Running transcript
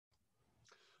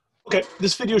Okay,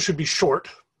 this video should be short,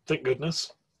 thank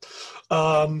goodness.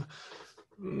 Um,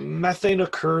 Methane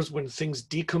occurs when things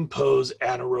decompose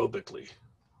anaerobically.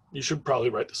 You should probably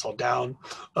write this all down.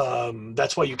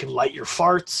 That's why you can light your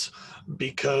farts,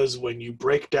 because when you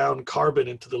break down carbon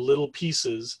into the little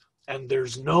pieces and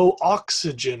there's no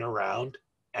oxygen around,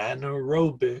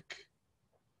 anaerobic.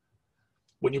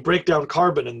 When you break down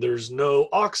carbon and there's no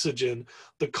oxygen,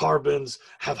 the carbons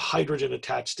have hydrogen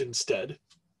attached instead.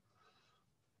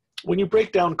 When you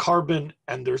break down carbon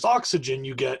and there's oxygen,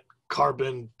 you get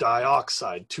carbon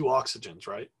dioxide, 2 oxygens,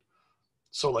 right?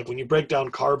 So like when you break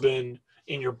down carbon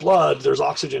in your blood, there's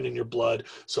oxygen in your blood.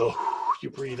 So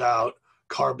you breathe out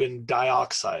carbon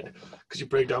dioxide. Because you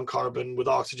break down carbon with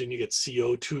oxygen, you get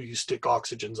CO2, you stick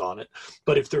oxygens on it.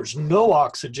 But if there's no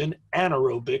oxygen,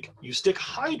 anaerobic, you stick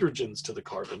hydrogens to the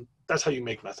carbon. That's how you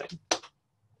make methane.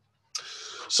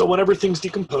 So whenever things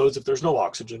decompose, if there's no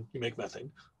oxygen, you make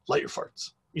methane. Light your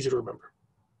farts. Easy to remember.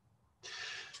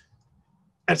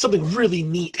 And something really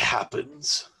neat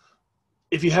happens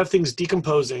if you have things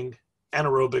decomposing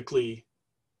anaerobically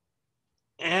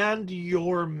and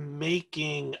you're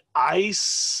making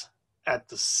ice at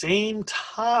the same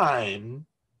time.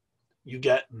 You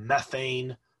get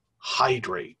methane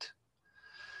hydrate.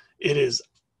 It is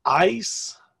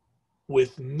ice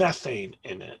with methane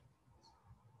in it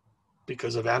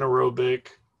because of anaerobic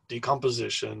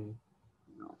decomposition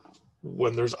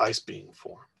when there's ice being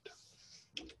formed.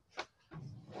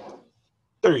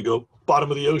 There you go. Bottom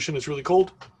of the ocean is really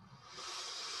cold.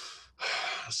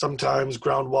 Sometimes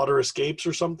groundwater escapes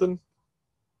or something.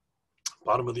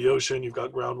 Bottom of the ocean, you've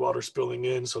got groundwater spilling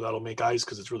in, so that'll make ice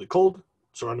because it's really cold,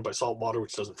 surrounded by salt water,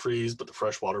 which doesn't freeze, but the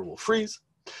fresh water will freeze.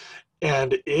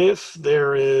 And if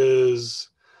there is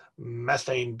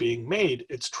methane being made,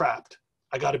 it's trapped.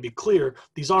 I got to be clear,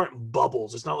 these aren't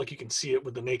bubbles. It's not like you can see it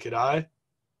with the naked eye.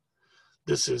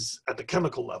 This is at the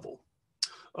chemical level.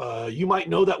 You might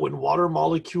know that when water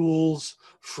molecules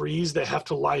freeze, they have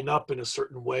to line up in a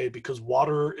certain way because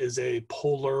water is a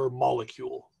polar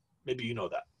molecule. Maybe you know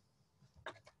that.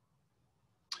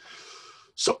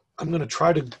 So I'm going to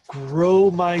try to grow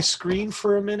my screen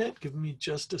for a minute. Give me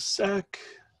just a sec.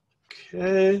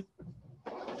 Okay.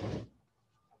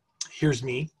 Here's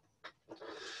me.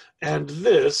 And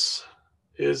this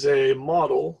is a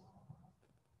model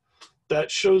that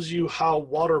shows you how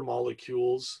water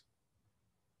molecules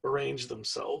arrange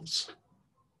themselves.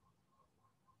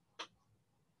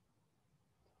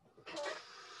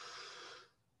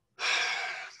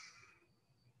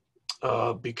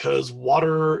 Because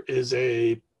water is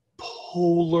a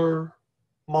polar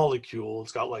molecule.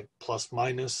 It's got like plus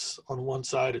minus on one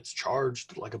side. It's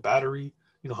charged like a battery.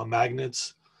 You know how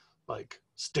magnets like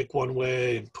stick one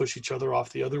way and push each other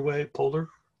off the other way, polar.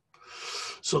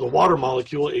 So the water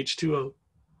molecule, H2O,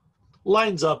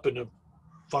 lines up in a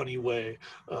funny way.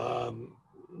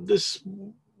 This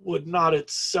would not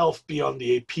itself be on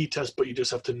the AP test, but you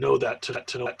just have to know that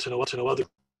to know other.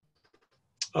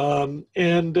 By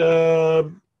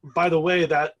the way,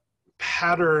 that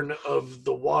pattern of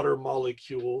the water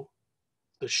molecule,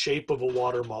 the shape of a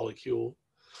water molecule,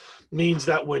 means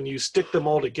that when you stick them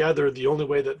all together, the only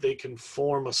way that they can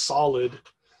form a solid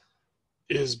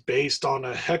is based on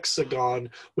a hexagon,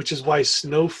 which is why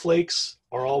snowflakes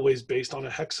are always based on a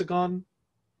hexagon.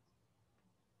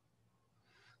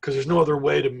 Because there's no other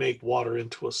way to make water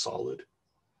into a solid.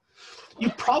 You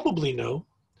probably know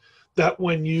that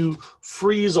when you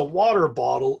freeze a water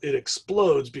bottle, it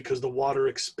explodes because the water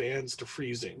expands to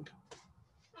freezing.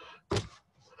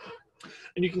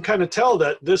 And you can kind of tell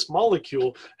that this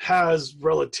molecule has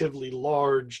relatively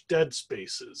large dead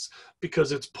spaces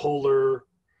because it's polar.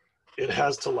 It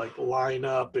has to like line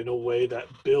up in a way that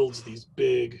builds these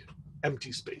big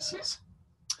empty spaces.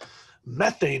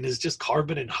 Methane is just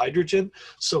carbon and hydrogen.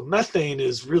 So methane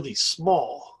is really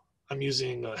small. I'm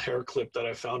using a hair clip that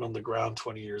I found on the ground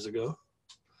 20 years ago.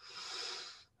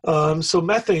 So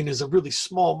methane is a really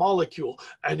small molecule.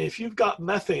 And if you've got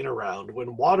methane around,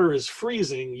 when water is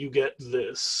freezing, you get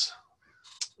this.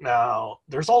 Now,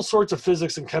 there's all sorts of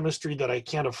physics and chemistry that I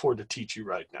can't afford to teach you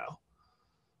right now.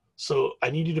 So I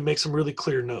need you to make some really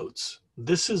clear notes.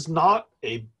 This is not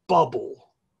a bubble.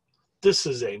 This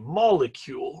is a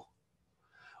molecule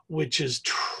which is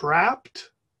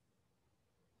trapped.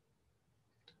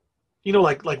 You know,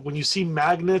 like when you see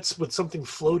magnets with something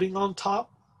floating on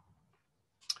top,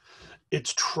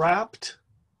 it's trapped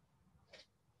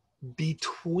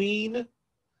between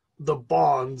the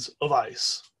bonds of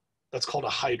ice. That's called a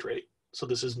hydrate. So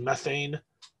this is methane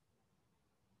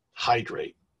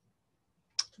hydrate.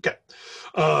 Okay.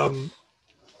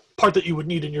 Part that you would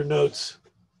need in your notes.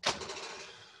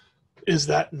 is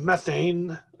that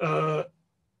methane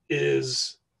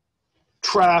is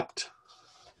trapped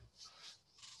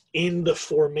in the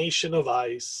formation of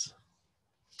ice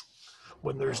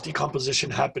when there's decomposition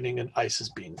happening and ice is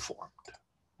being formed.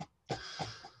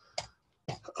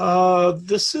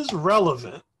 This is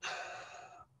relevant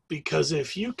because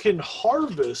if you can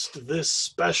harvest this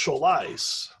special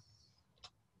ice,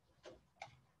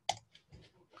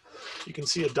 you can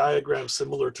see a diagram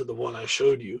similar to the one I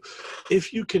showed you.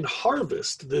 If you can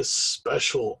harvest this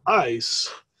special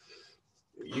ice,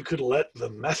 you could let the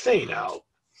methane out.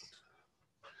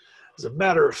 As a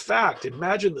matter of fact,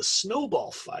 imagine the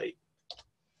snowball fight.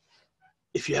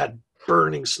 If you had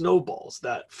burning snowballs,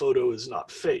 that photo is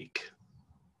not fake.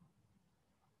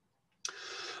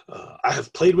 I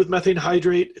have played with methane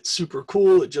hydrate. It's super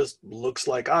cool. It just looks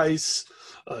like ice.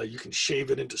 You can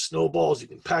shave it into snowballs. You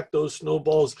can pack those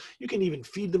snowballs. You can even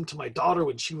feed them to my daughter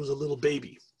when she was a little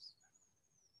baby.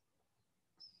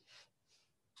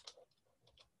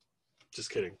 Just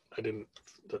kidding. I didn't.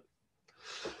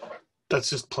 That's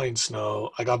just plain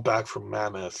snow. I got back from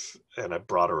Mammoth and I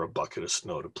brought her a bucket of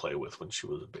snow to play with when she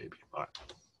was a baby. All right.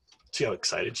 See how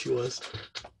excited she was?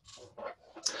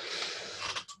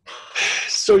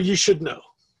 So you should know.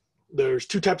 There's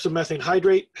two types of methane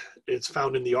hydrate. It's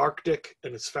found in the Arctic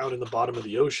and it's found in the bottom of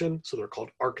the ocean. So they're called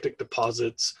Arctic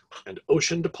deposits and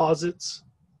ocean deposits.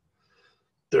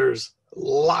 There's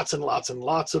lots and lots and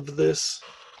lots of this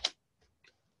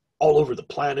all over the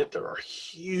planet. There are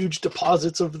huge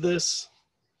deposits of this.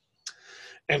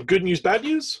 And good news, bad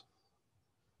news?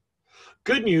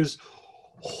 Good news,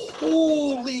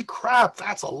 holy crap,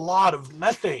 that's a lot of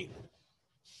methane.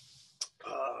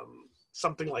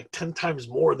 Something like 10 times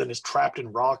more than is trapped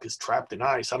in rock is trapped in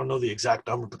ice. I don't know the exact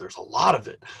number, but there's a lot of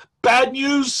it. Bad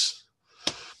news,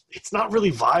 it's not really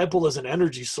viable as an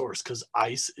energy source because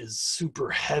ice is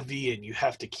super heavy and you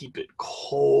have to keep it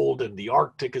cold, and the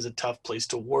Arctic is a tough place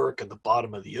to work and the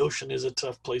bottom of the ocean is a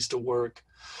tough place to work.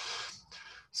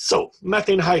 So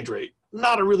methane hydrate,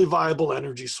 not a really viable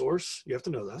energy source. You have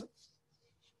to know that.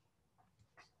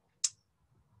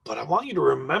 But I want you to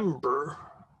remember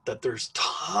that there's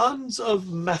tons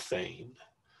of methane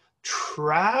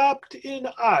trapped in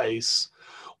ice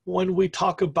when we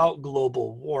talk about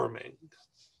global warming.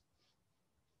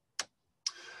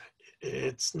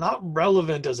 It's not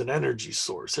relevant as an energy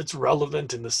source. It's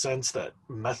relevant in the sense that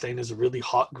methane is a really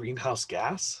hot greenhouse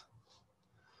gas.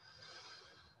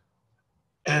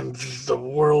 And the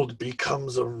world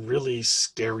becomes a really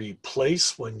scary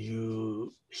place when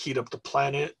you heat up the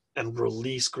planet and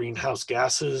release greenhouse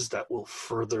gases that will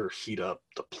further heat up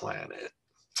the planet.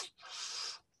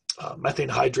 Methane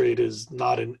hydrate is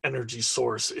not an energy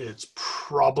source. It's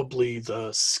probably the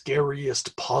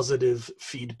scariest positive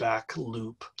feedback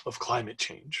loop of climate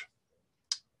change,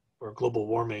 where global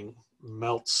warming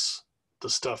melts the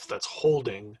stuff that's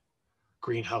holding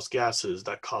greenhouse gases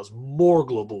that cause more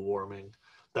global warming,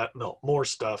 that melt more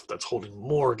stuff that's holding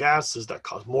more gases that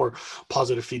cause more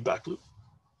positive feedback loop.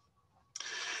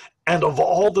 And of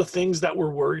all the things that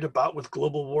we're worried about with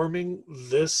global warming,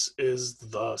 this is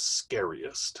the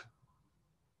scariest.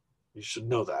 You should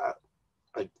know that.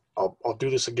 I'll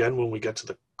do this again when we get to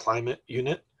the climate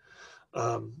unit.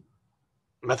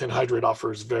 Methane hydrate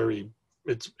offers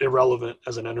it's irrelevant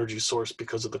as an energy source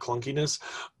because of the clunkiness,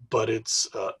 but it's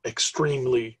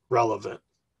extremely relevant.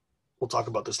 We'll talk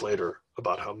about this later,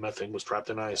 about how methane was trapped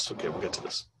in ice. Okay, we'll get to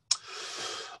this.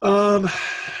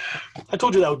 I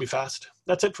told you that would be fast.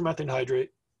 That's it for methane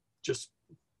hydrate. Just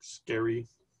scary.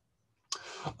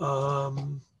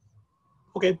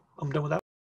 Okay, I'm done with that.